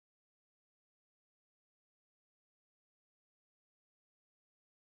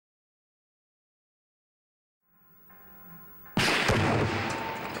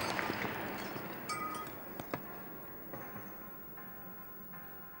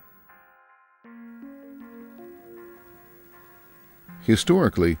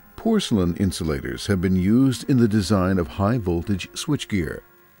Historically, porcelain insulators have been used in the design of high-voltage switchgear.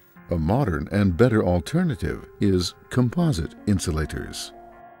 A modern and better alternative is composite insulators.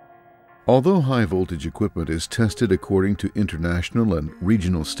 Although high-voltage equipment is tested according to international and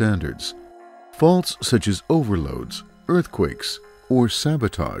regional standards, faults such as overloads, earthquakes, or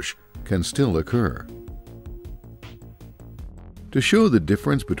sabotage can still occur. To show the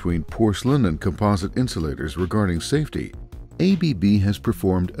difference between porcelain and composite insulators regarding safety, ABB has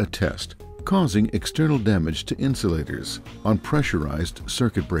performed a test causing external damage to insulators on pressurized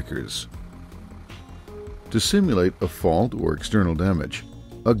circuit breakers. To simulate a fault or external damage,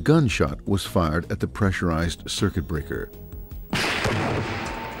 a gunshot was fired at the pressurized circuit breaker.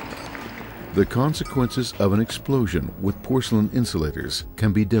 The consequences of an explosion with porcelain insulators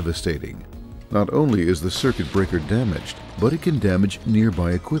can be devastating. Not only is the circuit breaker damaged, but it can damage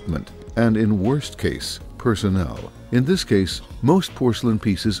nearby equipment and, in worst case, personnel. In this case, most porcelain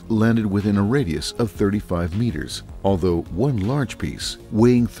pieces landed within a radius of 35 meters, although one large piece,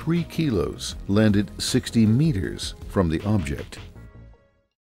 weighing 3 kilos, landed 60 meters from the object.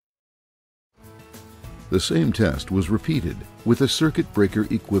 The same test was repeated with a circuit breaker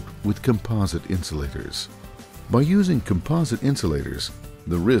equipped with composite insulators. By using composite insulators,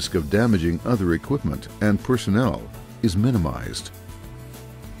 the risk of damaging other equipment and personnel is minimized.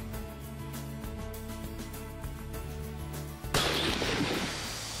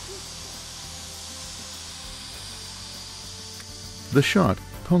 The shot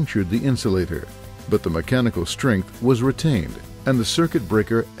punctured the insulator, but the mechanical strength was retained and the circuit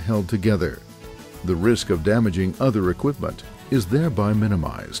breaker held together. The risk of damaging other equipment is thereby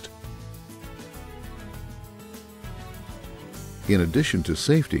minimized. In addition to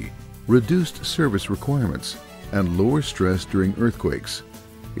safety, reduced service requirements, and lower stress during earthquakes,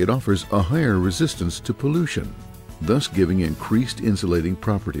 it offers a higher resistance to pollution, thus giving increased insulating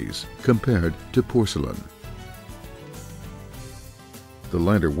properties compared to porcelain. The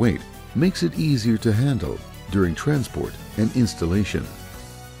lighter weight makes it easier to handle during transport and installation.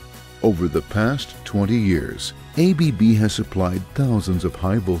 Over the past 20 years, ABB has supplied thousands of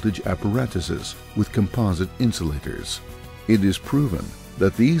high-voltage apparatuses with composite insulators. It is proven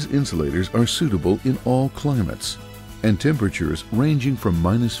that these insulators are suitable in all climates and temperatures ranging from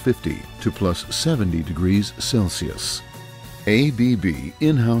 -50 to +70 degrees Celsius. ABB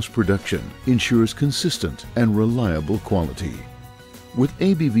in-house production ensures consistent and reliable quality. With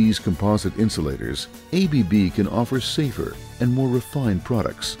ABB's composite insulators, ABB can offer safer and more refined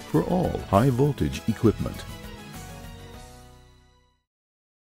products for all high-voltage equipment.